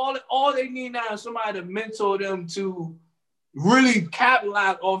 All they need now is somebody to mentor them to really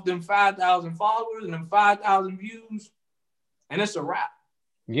capitalize off them 5,000 followers and them 5,000 views, and it's a wrap.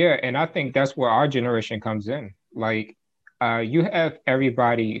 Yeah, and I think that's where our generation comes in. Like, you have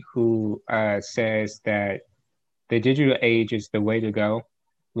everybody who says that the digital age is the way to go.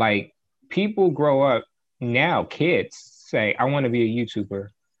 Like, people grow up now, kids say, I want to be a YouTuber.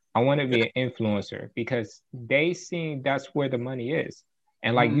 I want to be an influencer, because they see that's where the money is.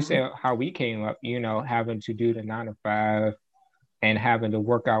 And like you said, how we came up, you know, having to do the 9 to 5 and having to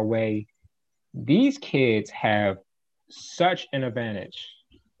work our way. These kids have such an advantage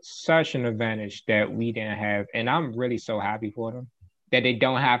that we didn't have. And I'm really so happy for them that they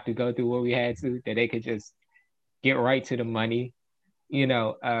don't have to go through what we had to, that they could just get right to the money. You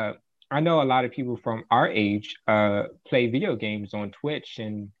know, I know a lot of people from our age play video games on Twitch,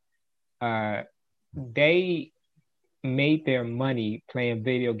 and they made their money playing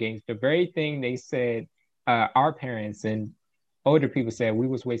video games. The very thing they said our parents and older people said we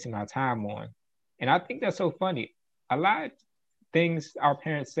was wasting our time on. And I think that's so funny. A lot of things our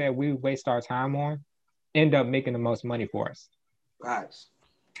parents said we waste our time on end up making the most money for us. Right.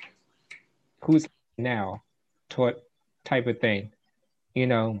 Who's now type of thing, you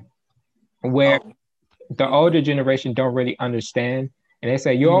know, where the older generation don't really understand, and they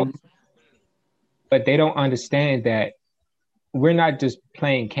say but they don't understand that we're not just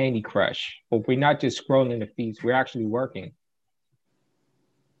playing Candy Crush, or we're not just scrolling the feeds. We're actually working.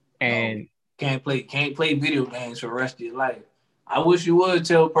 And can't play video games for the rest of your life. I wish you would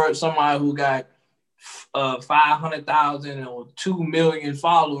tell somebody who got 500,000 or 2 million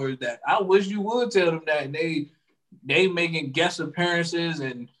followers that. I wish you would tell them that they making guest appearances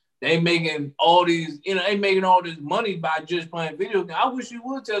and they making all these, you know, they making all this money by just playing video games. I wish you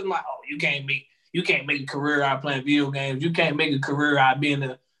would tell them like, oh, you can't make a career out of playing video games. You can't make a career out of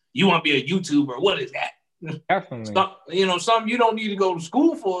you want to be a YouTuber. What is that? Definitely. You know, something you don't need to go to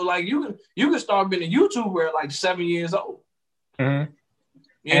school for. Like you can start being a YouTuber at like 7 years old. Mm-hmm.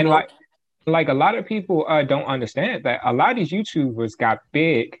 And know? like a lot of people don't understand that a lot of these YouTubers got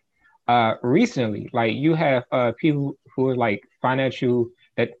big recently. Like you have people who are like financial.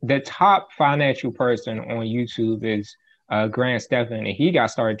 That the top financial person on YouTube is Grant Stephan, and he got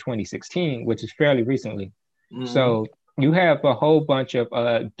started in 2016, which is fairly recently. Mm-hmm. So you have a whole bunch of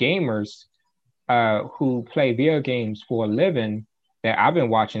gamers who play video games for a living that I've been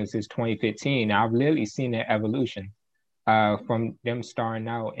watching since 2015. I've literally seen their evolution from them starting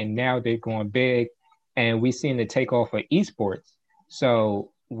out, and now they're going big, and we've seen the takeoff of esports.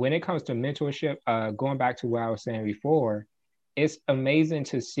 So when it comes to mentorship, going back to what I was saying before, it's amazing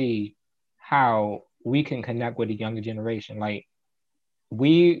to see how we can connect with the younger generation. Like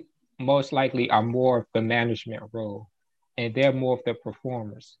we most likely are more of the management role, and they're more of the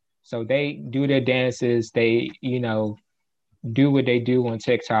performers. So they do their dances, they, you know, do what they do on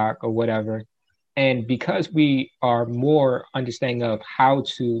TikTok or whatever. And because we are more understanding of how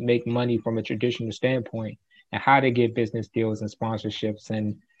to make money from a traditional standpoint and how to get business deals and sponsorships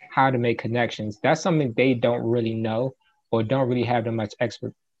and how to make connections, that's something they don't really know or don't really have that much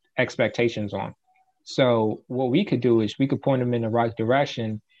expectations on. So what we could do is we could point them in the right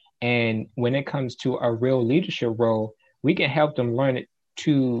direction. And when it comes to a real leadership role, we can help them learn it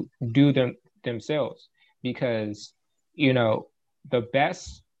to do them themselves, because, you know, the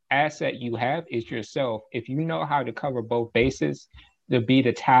best asset you have is yourself. If you know how to cover both bases, to be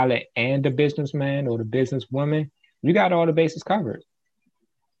the talent and the businessman or the businesswoman, you got all the bases covered.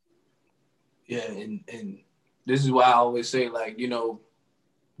 Yeah, and this is why I always say, like, you know,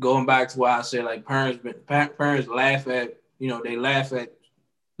 going back to why I say, like, parents laugh at, you know, they laugh at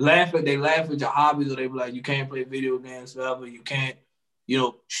they laugh at your hobbies, or they be like, you can't play video games forever. You can't,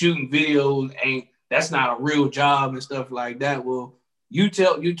 shooting videos that's not a real job and stuff like that. Well, you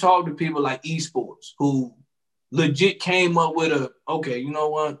talk to people like esports who legit came up with okay, you know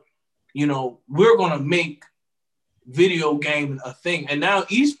what? We're going to make video gaming a thing. And now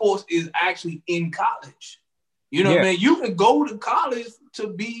esports is actually in college. You know what I mean? You can go to college to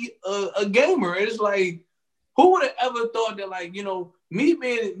be a gamer. It's like, who would have ever thought that, like, me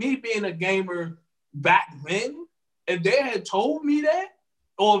being a gamer back then, if they had told me that,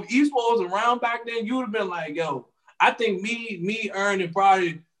 or if esports was around back then, you would have been like, yo, I think me, Ern, and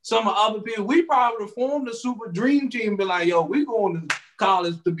probably some of other people, we probably would have formed a super dream team and be like, yo, we going to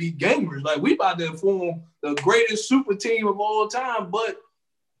college to be gamers. Like, we about to form the greatest super team of all time. But,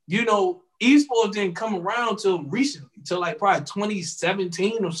 esports didn't come around till recently, till like probably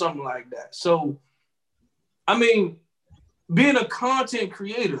 2017 or something like that. So, I mean, being a content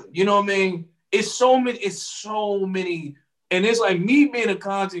creator, you know what I mean? It's so many, and it's like me being a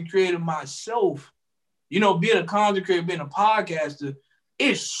content creator myself, being a content creator, being a podcaster,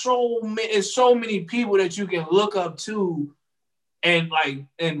 it's so many people that you can look up to and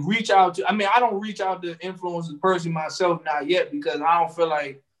reach out to. I mean, I don't reach out to influencers personally myself, not yet, because I don't feel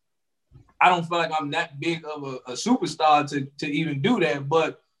like I'm that big of a superstar to even do that.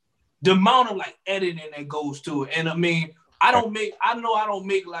 But the amount of like editing that goes to it, and I mean, I don't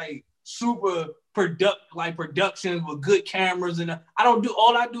make like super productions with good cameras, and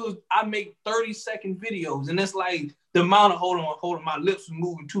all I do is I make 30-second videos, and it's like the amount of hold on, my lips are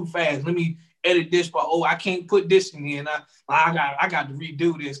moving too fast. Let me edit this, but I can't put this in here, and I got to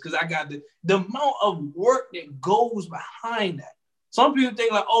redo this because I got the amount of work that goes behind that. Some people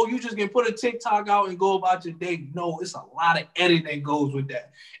think like, oh, you just can put a TikTok out and go about your day. No, it's a lot of editing that goes with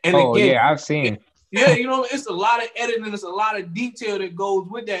that. And again, yeah, I've seen. It's a lot of editing. It's a lot of detail that goes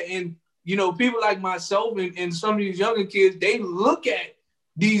with that. And, people like myself and some of these younger kids, they look at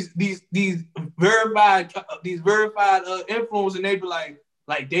these verified influencers, and they be like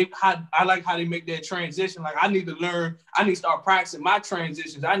I like how they make that transition. Like, I need to start practicing my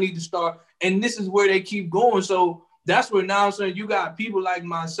transitions. I need to start, and this is where they keep going. So that's where now I'm saying you got people like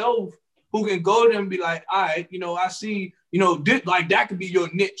myself who can go to them and be like, all right, I see, like that could be your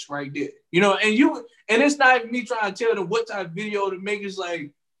niche right there, and it's not even me trying to tell them what type of video to make. It's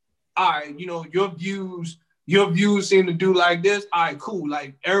like, all right, your views seem to do like this. All right, cool.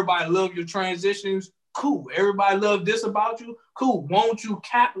 Like, everybody love your transitions. Cool. Everybody love this about you. Cool. Won't you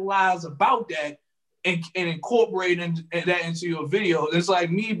capitalize about that and incorporate that into your videos? It's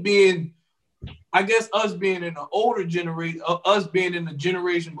like me being, I guess us being in the older generation, us being in the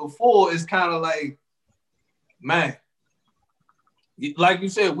generation before, is kind of like, man, like you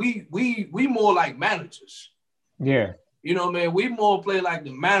said, we more like managers. Yeah. Man, we more play like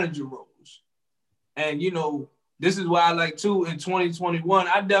the manager roles. And, this is why I like too, in 2021,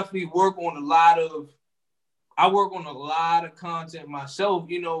 I definitely work on a lot of content myself.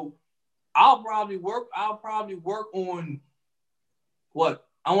 I'll probably work on what?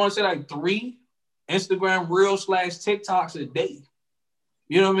 I want to say like 3 Instagram Reels / TikToks a day.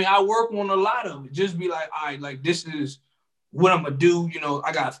 You know what I mean? I work on a lot of it. Just be like, all right, like, this is what I'm gonna do.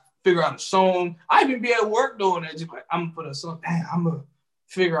 I gotta figure out a song. I even be at work doing that. Just like, I'm gonna put a song. Damn, I'm gonna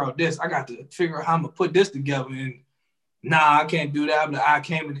figure out this. I got to figure out how I'm gonna put this together. And I can't do that. I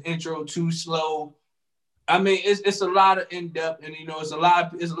came in the intro too slow. I mean, it's a lot of in depth, and it's a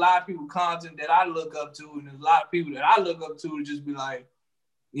lot of people content that I look up to, and there's a lot of people that I look up to just be like,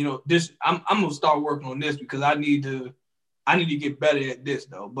 this. I'm gonna start working on this because I need to get better at this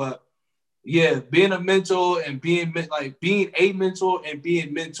though. But yeah, being a mentor and being a mentor and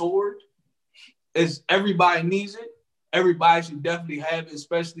being mentored, is everybody needs it. Everybody should definitely have it,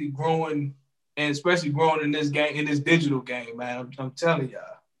 especially growing in this game, in this digital game, man. I'm telling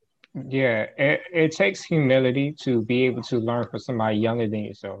y'all. Yeah, it takes humility to be able to learn from somebody younger than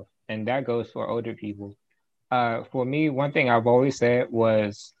yourself, and that goes for older people. For me, one thing I've always said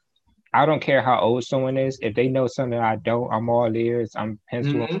was, I don't care how old someone is. If they know something I don't, I'm all ears. I'm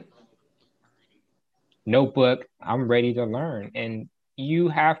pencil, notebook. I'm ready to learn. And you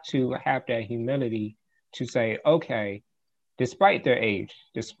have to have that humility to say, okay, despite their age,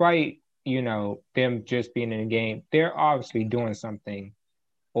 despite them just being in the game, they're obviously doing something,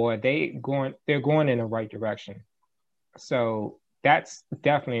 or they're going in the right direction. So that's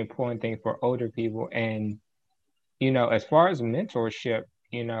definitely an important thing for older people. And as far as mentorship,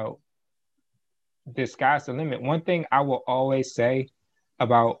 the sky's the limit. One thing I will always say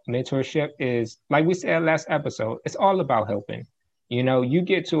about mentorship is, like we said last episode, it's all about helping. You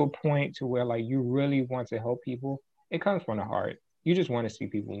get to a point to where, like, you really want to help people. It comes from the heart. You just want to see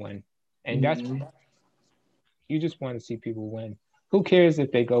people win. And that's Mm-hmm. you just want to see people win. Who cares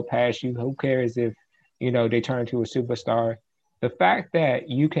if they go past you? Who cares if, they turn into a superstar? The fact that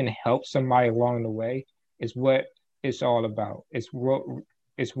you can help somebody along the way is what it's all about. It's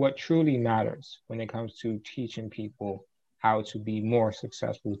what truly matters when it comes to teaching people how to be more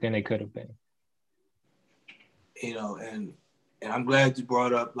successful than they could have been. And I'm glad you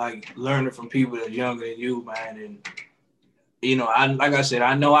brought up like learning from people that's younger than you, man. And I like I said,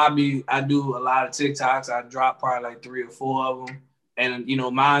 I know I do a lot of TikToks. I drop probably like 3 or 4 of them, and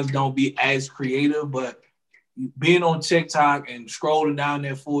mine don't be as creative, but being on TikTok and scrolling down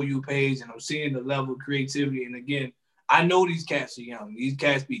their For You page, and I'm seeing the level of creativity. And again, I know these cats are young. These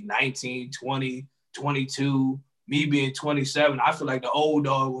cats be 19, 20, 22. Me being 27, I feel like the old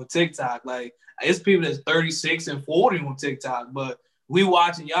dog on TikTok. Like it's people that's 36 and 40 on TikTok, but we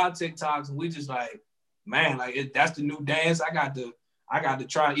watching y'all TikToks and we just like, man, like that's the new dance. I got to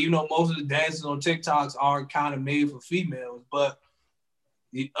try. Even though most of the dances on TikToks are kind of made for females, but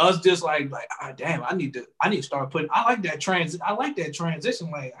us just like damn, I need to start putting. I like that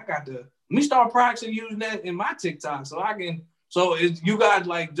transition. Like I got to let me start practicing using that in my TikTok so I can. So it's you guys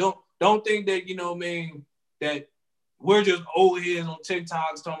like don't think that what I mean that we're just old heads on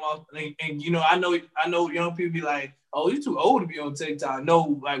TikToks talking about and I know young people be like, oh, you're too old to be on TikTok.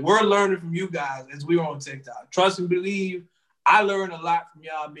 No, like we're learning from you guys as we were on TikTok. Trust and believe. I learned a lot from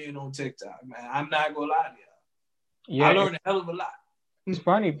y'all being on TikTok, man. I'm not gonna lie to y'all. I Yeah, learned a hell of a lot. it's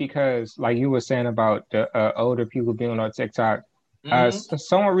funny because, like you were saying about the older people being on TikTok, Mm-hmm.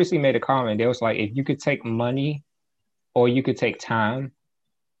 someone recently made a comment. They was like, if you could take money or you could take time,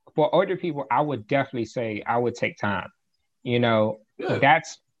 for older people, I would definitely say I would take time. You know, Yeah.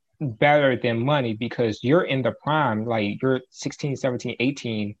 that's better than money because you're in the prime, like you're 16, 17,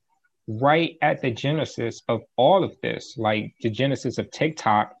 18, right at the genesis of all of this, like the genesis of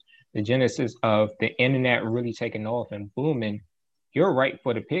TikTok, the genesis of the internet really taking off and booming. You're right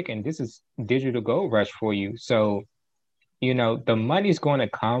for the pick, and this is digital gold rush for you. So, the money's going to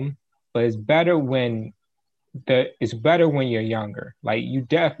come, but it's better when you're younger. Like you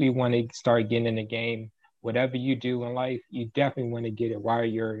definitely want to start getting in the game. Whatever you do in life, you definitely want to get it while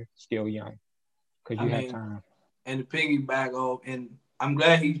you're still young because I you have mean, time. and to piggyback off, and I'm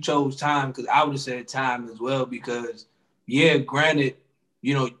glad he chose time because I would have said time as well because, yeah, granted,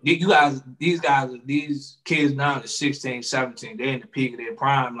 these kids now are 16, 17, they're in the peak of their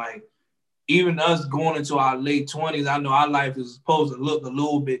prime. Like, even us going into our late 20s, I know our life is supposed to look a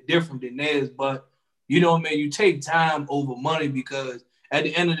little bit different than theirs, but you know what I mean? You take time over money because at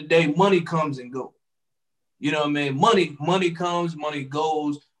the end of the day, money comes and goes. You know what I mean? Money comes, money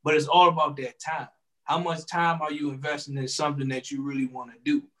goes, but it's all about that time. How much time are you investing in something that you really want to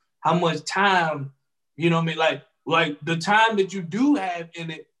do? How much time, you know what I mean? Like the time that you do have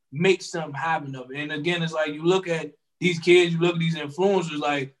in it makes something happen of it. And again, it's like you look at these kids, you look at these influencers,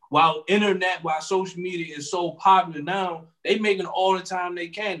 like while social media is so popular now, they making all the time they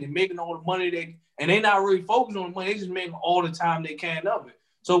can. They're making all the money and they not really focused on the money, they just making all the time they can of it.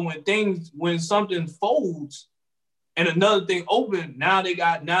 So when something folds and another thing open, now they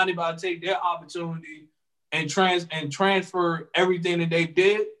about to take their opportunity and transfer everything that they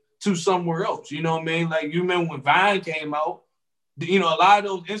did to somewhere else. You know what I mean? Like you remember when Vine came out, a lot of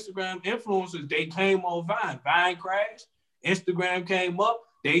those Instagram influencers, they came on Vine. Vine crashed, Instagram came up,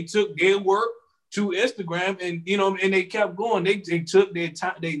 they took their work to Instagram and they kept going. They took their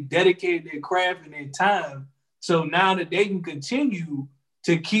time, they dedicated their craft and their time. So now that they can continue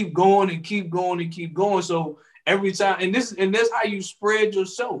to keep going and keep going and keep going. So every time, and that's how you spread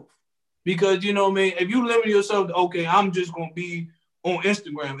yourself. Because you know what I mean, if you limit yourself to okay, I'm just gonna be on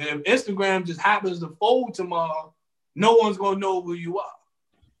Instagram, and if Instagram just happens to fold tomorrow, no one's gonna know who you are.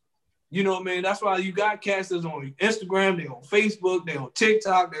 You know what I mean? That's why you got casters on Instagram, they're on Facebook, they're on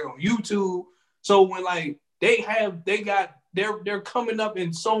TikTok, they're on YouTube. So when like they're coming up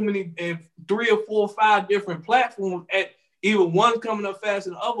in so many in 3 or 4 or 5 different platforms at either one coming up faster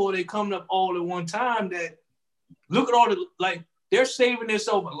than the other, or they coming up all at one time. That look at all the like they're saving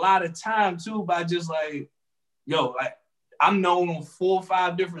themselves a lot of time too by just like, like I'm known on 4 or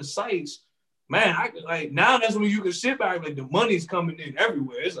 5 different sites. Man, I could like now that's when you can sit back, like the money's coming in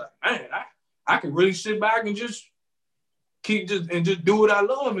everywhere. It's like, man, I can really sit back and just just do what I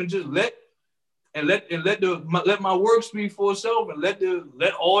love and just let my work speak for itself and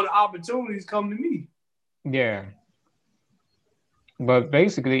let all the opportunities come to me. Yeah. But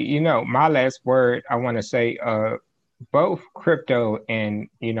basically, my last word I want to say, both crypto and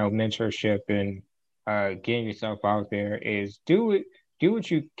mentorship and getting yourself out there is do what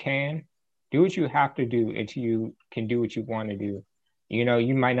you can, do what you have to do until you can do what you want to do. You know,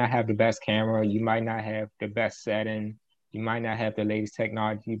 you might not have the best camera, you might not have the best setting, you might not have the latest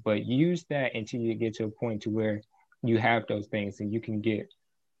technology, but use that until you get to a point to where you have those things and you can get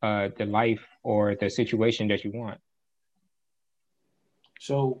the life or the situation that you want.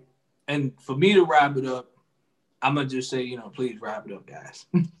 So, and for me to wrap it up, I'm gonna just say, please wrap it up, guys.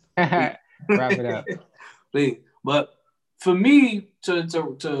 Wrap it up. Please. But for me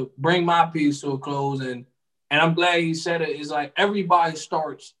to bring my piece to a close, and I'm glad he said it, is like everybody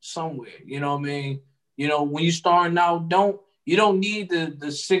starts somewhere. You know what I mean? When you starting out, you don't need the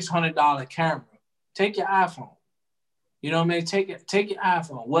 $600 camera. Take your iPhone. You know what I mean? Take your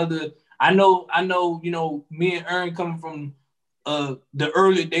iPhone. Whether I know, me and Aaron coming from the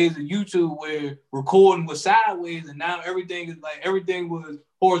early days of YouTube where recording was sideways and now everything was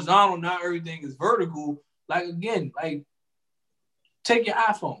horizontal, now everything is vertical. Like again, like take your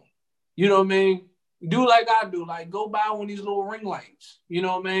iPhone. You know what I mean? Do like I do, like go buy one of these little ring lights. You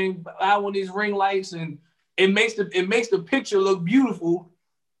know what I mean? Buy one of these ring lights and it makes the picture look beautiful.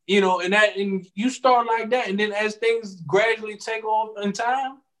 And you start like that, and then as things gradually take off in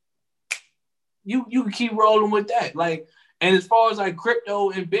time, you can keep rolling with that. Like, and as far as like crypto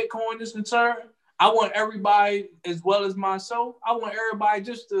and Bitcoin is concerned, I want everybody, as well as myself, I want everybody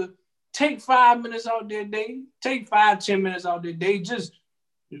just to take 5 minutes out their day, take 5-10 minutes out their day, just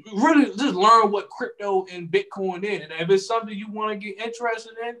really just learn what crypto and Bitcoin is. And if it's something you want to get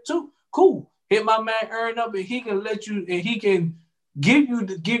interested in too, cool. Hit my man Aaron up, and he can let you, and he can give you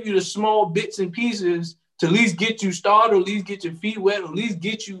the small bits and pieces to at least get you started, or at least get your feet wet, or at least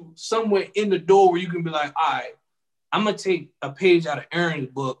get you somewhere in the door where you can be like, all right, I'm gonna take a page out of Aaron's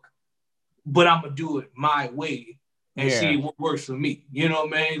book, but I'm gonna do it my way and see what works for me. You know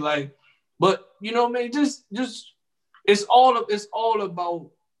what I mean? Like, but you know what I mean? Just it's all about it's all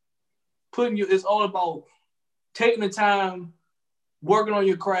about taking the time, working on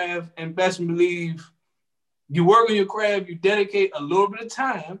your craft, and best believe you work on your craft, you dedicate a little bit of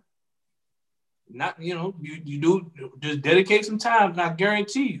time. Not, you do just dedicate some time, and I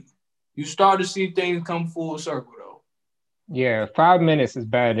guarantee you start to see things come full circle though. Yeah, 5 minutes is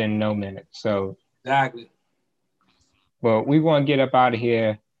better than no minutes. So exactly. Well, we want to get up out of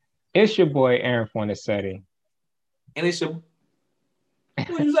here. It's your boy Aaron Fornasetti. And it's your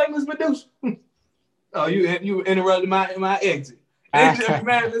what you say, Mr. Producer? Oh, you interrupted my exit. It's your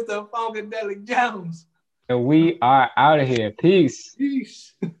man, Mr. Funkadelic Jones. And we are out of here. Peace.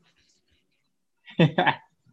 Peace.